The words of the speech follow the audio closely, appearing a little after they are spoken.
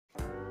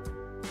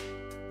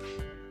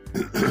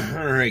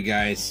Alright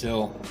guys,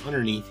 so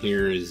underneath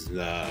here is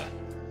the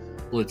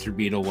Blitzer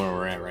Beetle where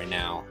we're at right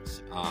now.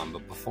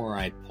 But before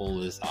I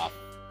pull this off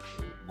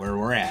where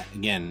we're at,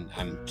 again,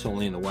 I'm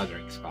totally in the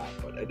weathering spot,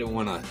 but I don't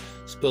want to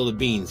spill the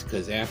beans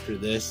because after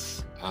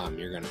this,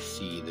 you're going to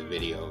see the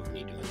video of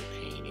me doing the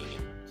painting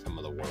and some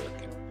of the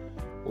work and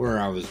where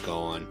I was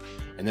going.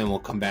 And then we'll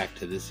come back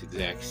to this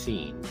exact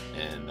scene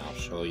and I'll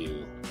show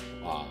you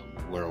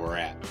where we're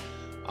at.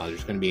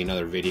 There's going to be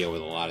another video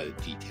with a lot of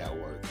the detail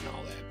work and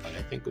all that, but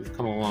I think we've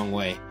come a long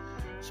way.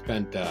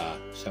 Spent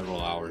several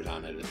hours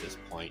on it at this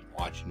point,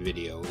 watching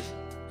videos.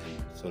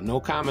 And so no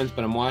comments,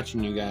 but I'm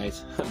watching you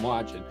guys. I'm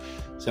watching.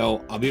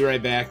 So I'll be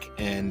right back,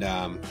 and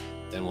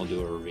then we'll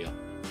do a reveal.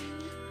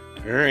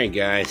 Alright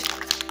guys,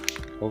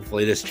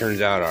 hopefully this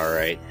turns out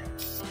alright.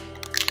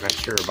 Not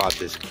sure about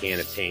this can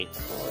of paint.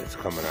 Oh, it's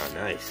coming out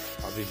nice.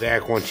 I'll be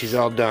back once she's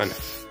all done.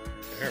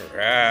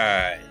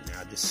 Alright,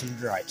 now just some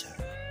dry time.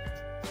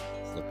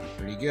 Looking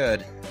pretty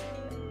good.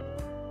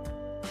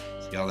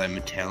 See all that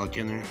metallic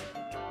in there?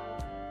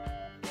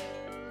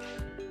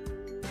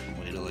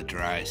 Wait till it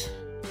dries.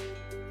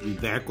 Be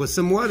back with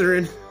some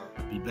weathering.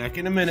 Be back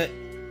in a minute.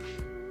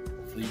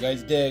 Hopefully you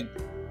guys dig.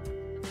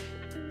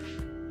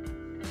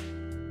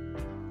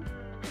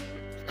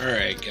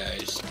 Alright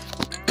guys.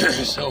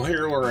 So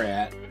here we're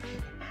at.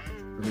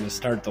 We're going to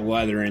start the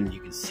weathering. You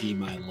can see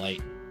my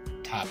light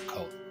top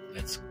coat.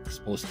 That's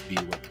supposed to be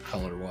what the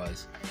color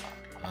was.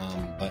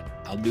 But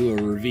I'll do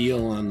a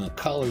reveal on the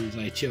colors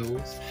I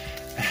chose.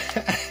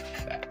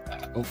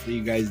 Hopefully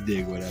you guys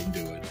dig what I'm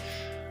doing.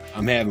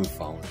 I'm having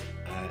fun.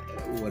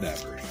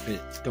 Whatever. If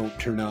it don't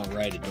turn out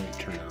right, it don't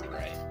turn out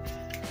right.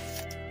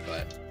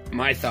 But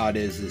my thought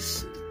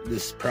is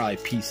this probably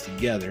pieced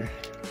together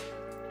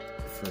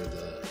for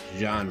the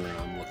genre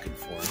I'm looking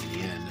for in the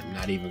end. I'm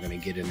not even going to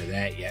get into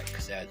that yet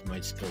because that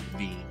might spill the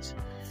beans.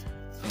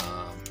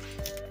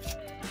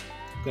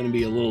 Going to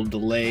be a little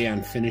delay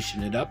on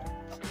finishing it up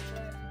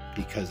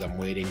because I'm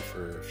waiting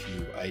for a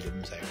few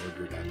items I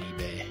ordered on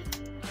eBay.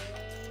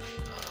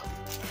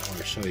 I want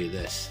to show you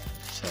this.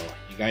 So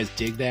you guys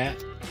dig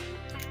that?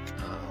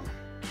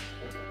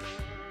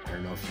 I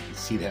don't know if you can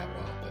see that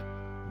well,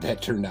 but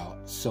that turned out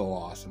so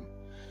awesome.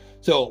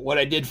 So what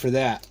I did for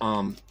that, I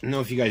don't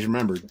know if you guys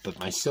remembered, but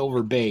my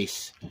silver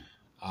base,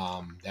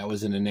 that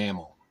was an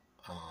enamel.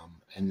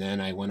 And then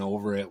I went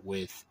over it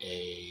with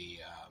a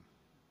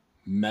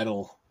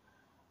metal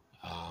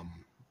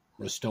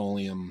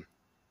Rust-Oleum,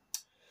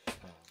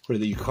 what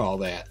do you call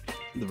that?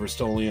 The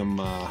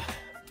Rust-Oleum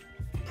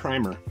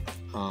primer.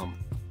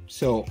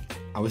 So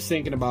I was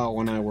thinking about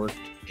when I worked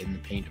in the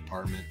paint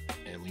department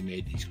and we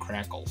made these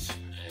crackles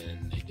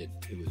and it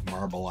was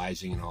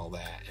marbleizing and all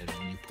that, and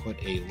when you put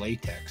a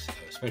latex,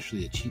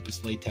 especially the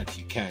cheapest latex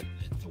you can,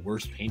 the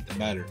worse paint the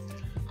better,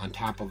 on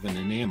top of an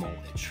enamel,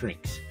 it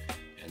shrinks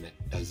and it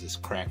does this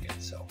cracking.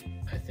 So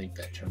I think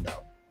that turned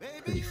out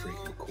pretty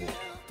freaking cool.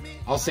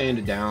 I'll sand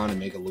it down and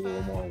make it a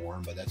little more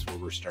warm, but that's where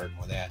we're starting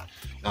with that.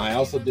 Now I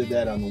also did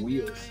that on the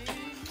wheels.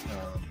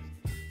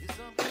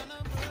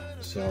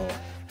 So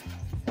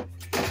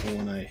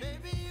when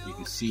you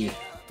can see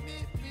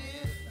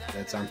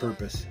that's on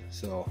purpose,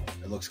 so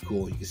it looks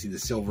cool. You can see the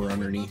silver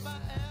underneath.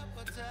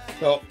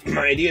 So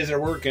my ideas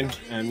are working.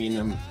 I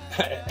mean,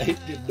 I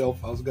didn't know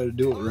if I was going to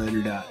do it right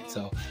or not.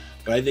 So,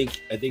 but I think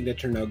that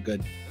turned out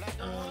good.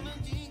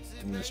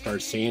 I'm going to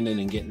start sanding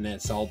and getting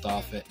that salt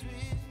off it,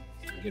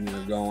 getting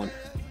her going.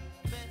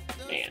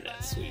 Man,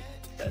 that's sweet.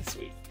 That's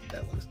sweet.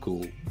 That looks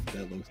cool.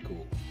 That looks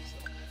cool.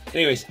 So,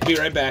 anyways, I'll be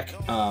right back.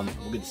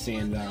 We'll get the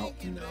sand out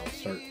and I'll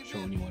start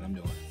showing you what I'm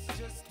doing.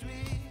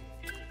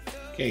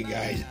 Okay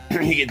guys,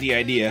 you get the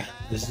idea.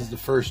 This is the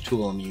first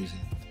tool I'm using.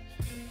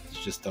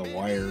 It's just a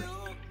wire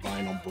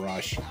vinyl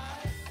brush,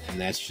 and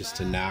that's just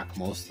to knock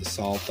most of the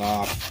salt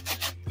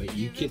off. But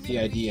you get the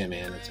idea,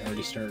 man. It's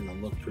already starting to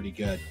look pretty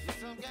good.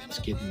 It's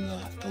getting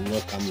the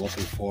look I'm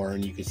looking for,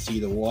 and you can see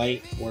the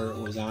white where it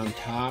was on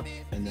top,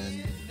 and then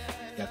you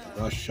got the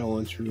brush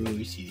showing through.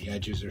 You see the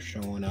edges are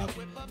showing up.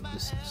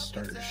 This is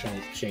starting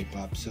to shape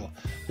up. So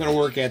I'm gonna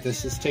work at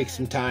this. This takes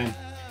some time.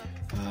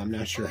 I'm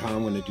not sure how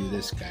I'm gonna do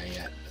this guy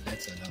yet.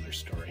 That's another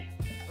story.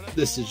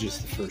 This is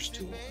just the first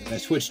tool. As I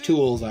switch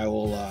tools, I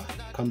will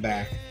come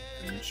back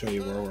and show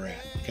you where we're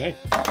at. Okay?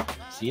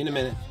 See you in a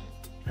minute.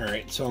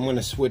 Alright, so I'm going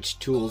to switch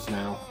tools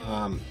now.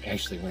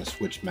 Actually, I'm going to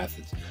switch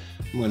methods.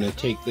 I'm going to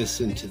take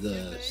this into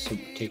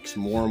take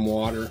some warm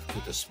water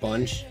with a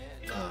sponge,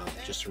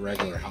 just a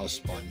regular house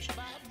sponge,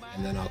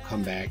 and then I'll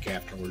come back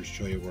afterwards,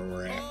 show you where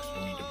we're at, because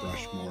we need to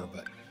brush more,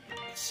 but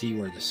see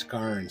where the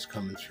scarring's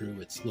coming through.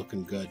 It's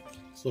looking good.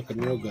 It's looking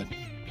real good.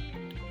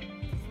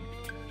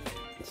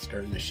 It's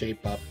starting to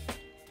shape up.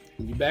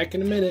 I'll be back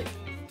in a minute.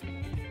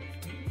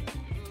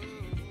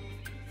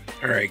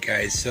 Alright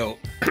guys, so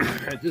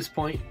at this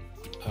point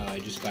I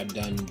just got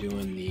done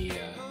doing the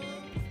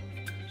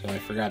so I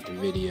forgot the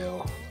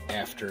video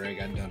after I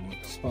got done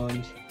with the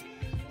sponge.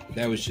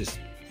 That was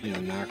just, you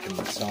know, knocking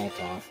the salt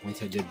off.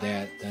 Once I did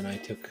that, then I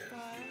took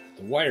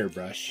the wire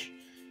brush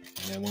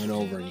and I went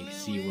over, and you can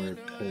see where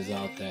it pulls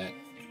out that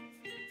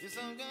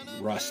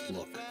rust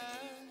look.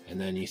 And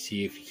then you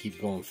see if you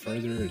keep going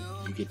further,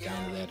 you get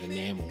down to that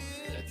enamel.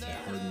 That's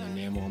that hardened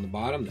enamel on the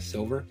bottom, the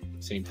silver.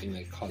 Same thing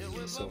that causes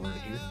the silver in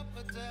here.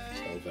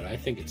 So, but I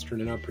think it's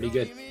turning out pretty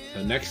good.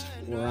 Next,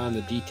 we're on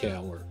the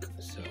detail work.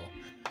 So,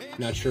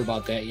 not sure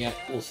about that yet.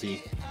 We'll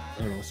see.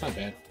 I don't know, it's not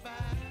bad.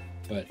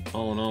 But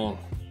all in all,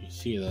 you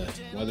see the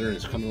weather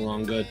is coming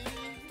along good.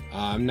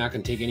 I'm not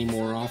going to take any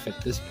more off at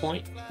this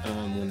point.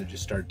 I'm going to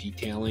just start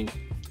detailing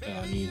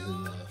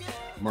using the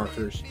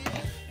markers.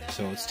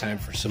 So it's time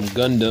for some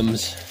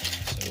Gundams.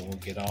 So we'll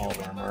get all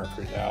of our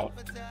markers out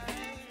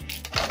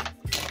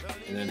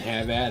and then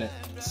have at it.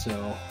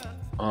 So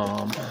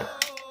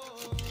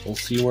we'll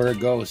see where it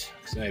goes,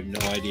 because I have no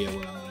idea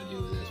what I'm going to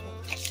do with this one.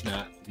 It's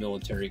not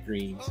military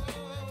greens.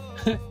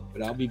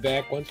 But I'll be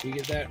back once we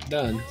get that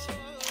done. So,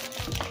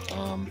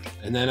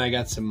 and then I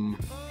got some,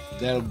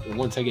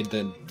 once I get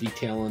the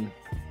detailing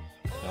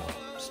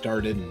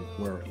started and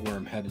where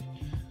I'm headed,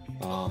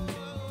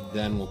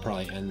 then we'll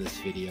probably end this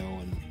video,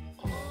 and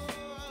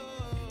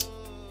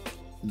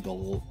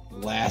the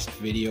last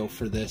video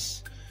for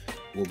this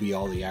will be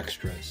all the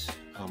extras,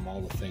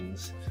 all the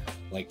things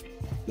like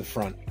the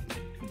front,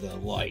 the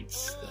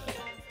lights,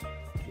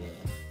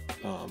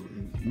 the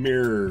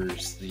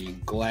mirrors, the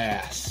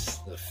glass,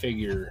 the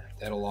figure.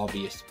 That'll all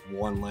be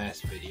one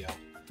last video,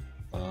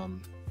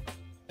 and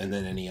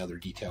then any other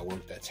detail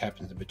work that's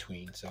happened in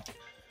between. So,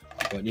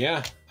 but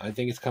yeah, I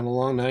think it's coming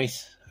along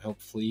nice.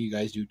 Hopefully you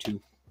guys do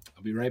too.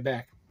 I'll be right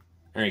back.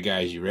 All right,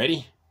 guys, you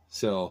ready?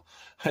 So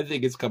I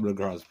think it's coming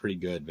across pretty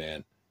good,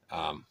 man.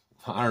 I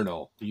don't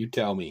know. You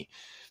tell me.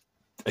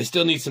 I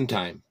still need some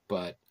time,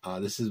 but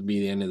this will be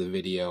the end of the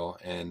video,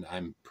 and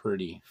I'm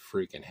pretty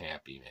freaking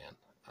happy,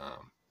 man.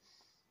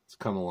 It's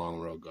come along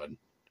real good.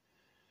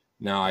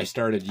 Now, I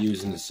started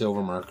using the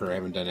silver marker. I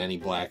haven't done any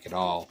black at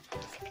all,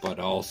 but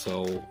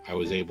also I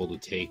was able to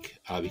take,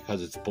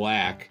 because it's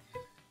black,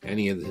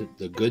 any of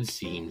the good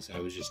seams, I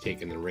was just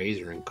taking the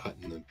razor and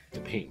cutting the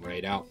paint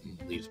right out,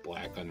 and it leaves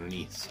black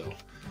underneath. So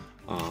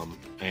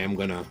I am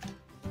gonna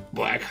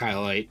black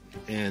highlight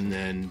and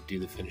then do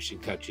the finishing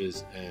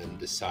touches and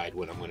decide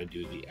what I'm gonna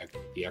do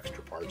the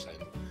extra parts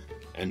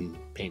and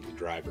paint the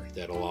driver.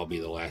 That'll all be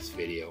the last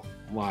video.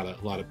 A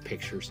lot of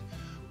pictures.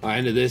 By the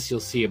end of this,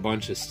 you'll see a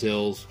bunch of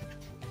stills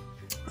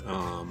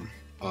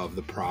of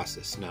the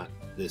process, not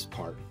this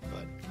part,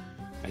 but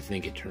I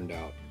think it turned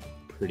out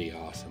pretty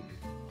awesome.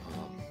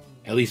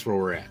 At least where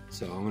we're at.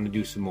 So I'm going to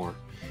do some more.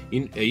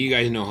 You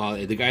guys know how,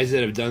 the guys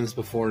that have done this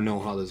before know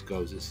how this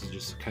goes. This is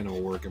just kind of a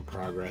work in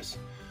progress.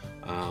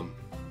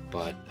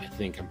 But I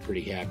think I'm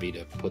pretty happy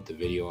to put the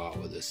video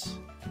out with this.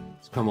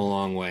 It's come a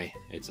long way.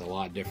 It's a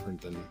lot different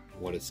than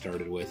what it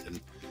started with,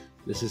 and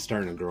this is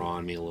starting to grow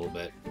on me a little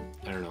bit.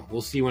 I don't know.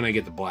 We'll see when I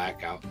get the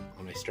black out,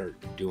 when I start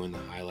doing the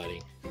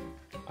highlighting.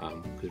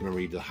 Because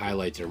remember, the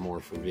highlights are more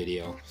for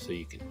video, so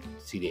you can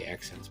see the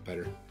accents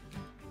better.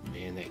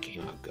 Man, that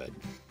came out good.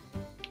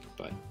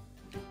 But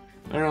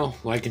I don't know,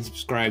 like and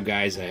subscribe,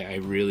 guys. I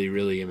really,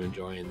 really am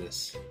enjoying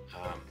this.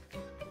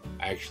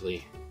 I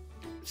actually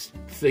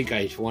think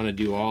I want to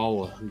do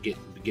all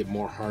get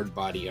more hard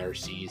body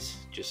RCs,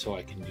 just so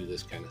I can do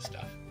this kind of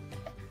stuff.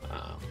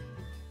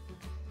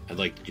 I'd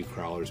like to do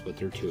crawlers, but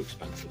they're too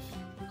expensive.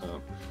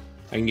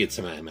 I can get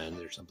some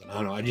MNs or something. I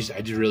don't know. I just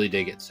really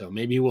dig it. So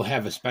maybe we'll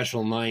have a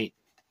special night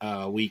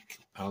week.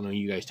 I don't know.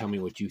 You guys tell me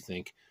what you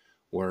think.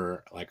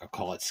 Where, like, I'll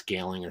call it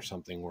scaling or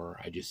something, where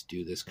I just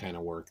do this kind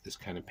of work, this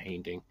kind of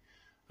painting.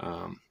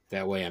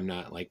 That way I'm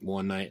not like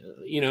one night,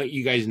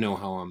 you guys know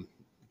how I'm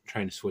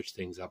trying to switch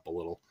things up a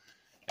little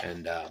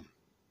and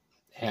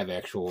have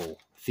actual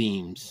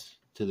themes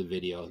to the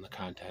video and the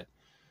content.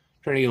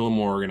 I'm trying to get a little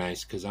more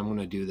organized, because I'm going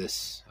to do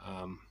this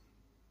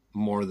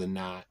more than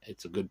not.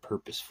 It's a good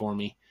purpose for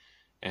me,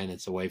 and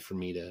it's a way for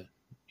me to,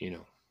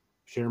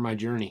 share my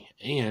journey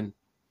and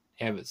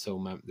have it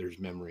so there's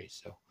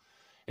memories. So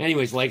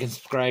anyways, like and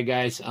subscribe,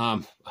 guys.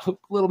 A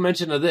little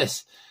mention of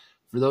this.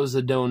 For those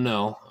that don't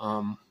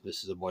know,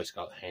 this is a Boy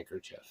Scout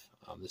handkerchief.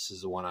 This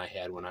is the one I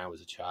had when I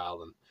was a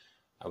child, and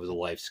I was a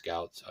Life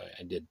Scout, so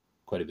I did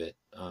quite a bit.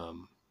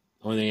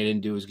 Only thing I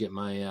didn't do was get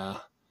my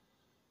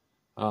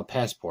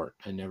passport.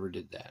 I never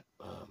did that.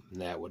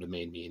 That would have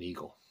made me an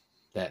Eagle.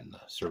 That and the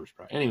service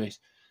prize. Anyway,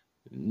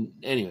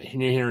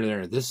 here and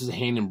there. This is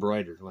hand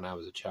embroidered. When I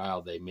was a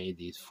child, they made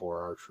these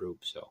for our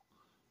troops, so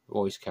I've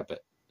always kept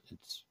it.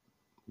 It's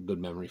good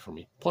memory for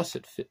me. Plus,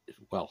 it fit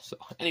well. So,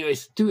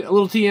 anyways, a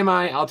little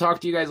TMI. I'll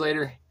talk to you guys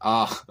later.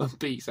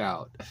 Peace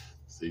out.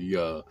 See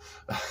ya.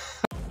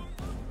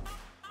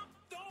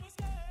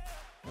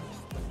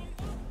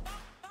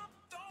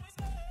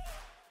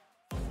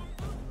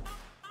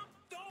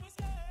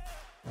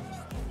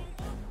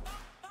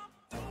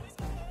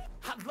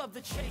 Love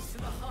the chase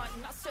and the hunt,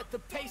 and I set the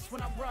pace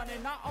when I'm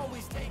running. I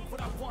always take what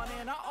I want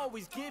and I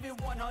always give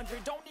it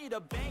 100. Don't need a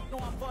bank, no,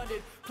 I'm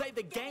funded. Play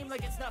the game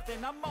like it's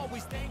nothing. I'm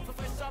always thankful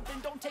for something.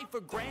 Don't take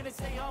for granted,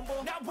 stay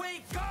humble. Now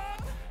wake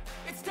up,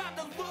 it's time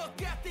to look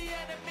at the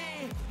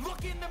enemy.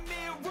 Look in the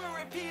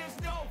mirror if he is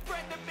no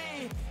friend to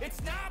me.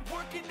 It's not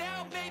working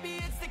out, maybe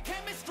it's the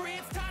chemistry.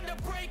 It's time to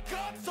break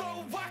up. So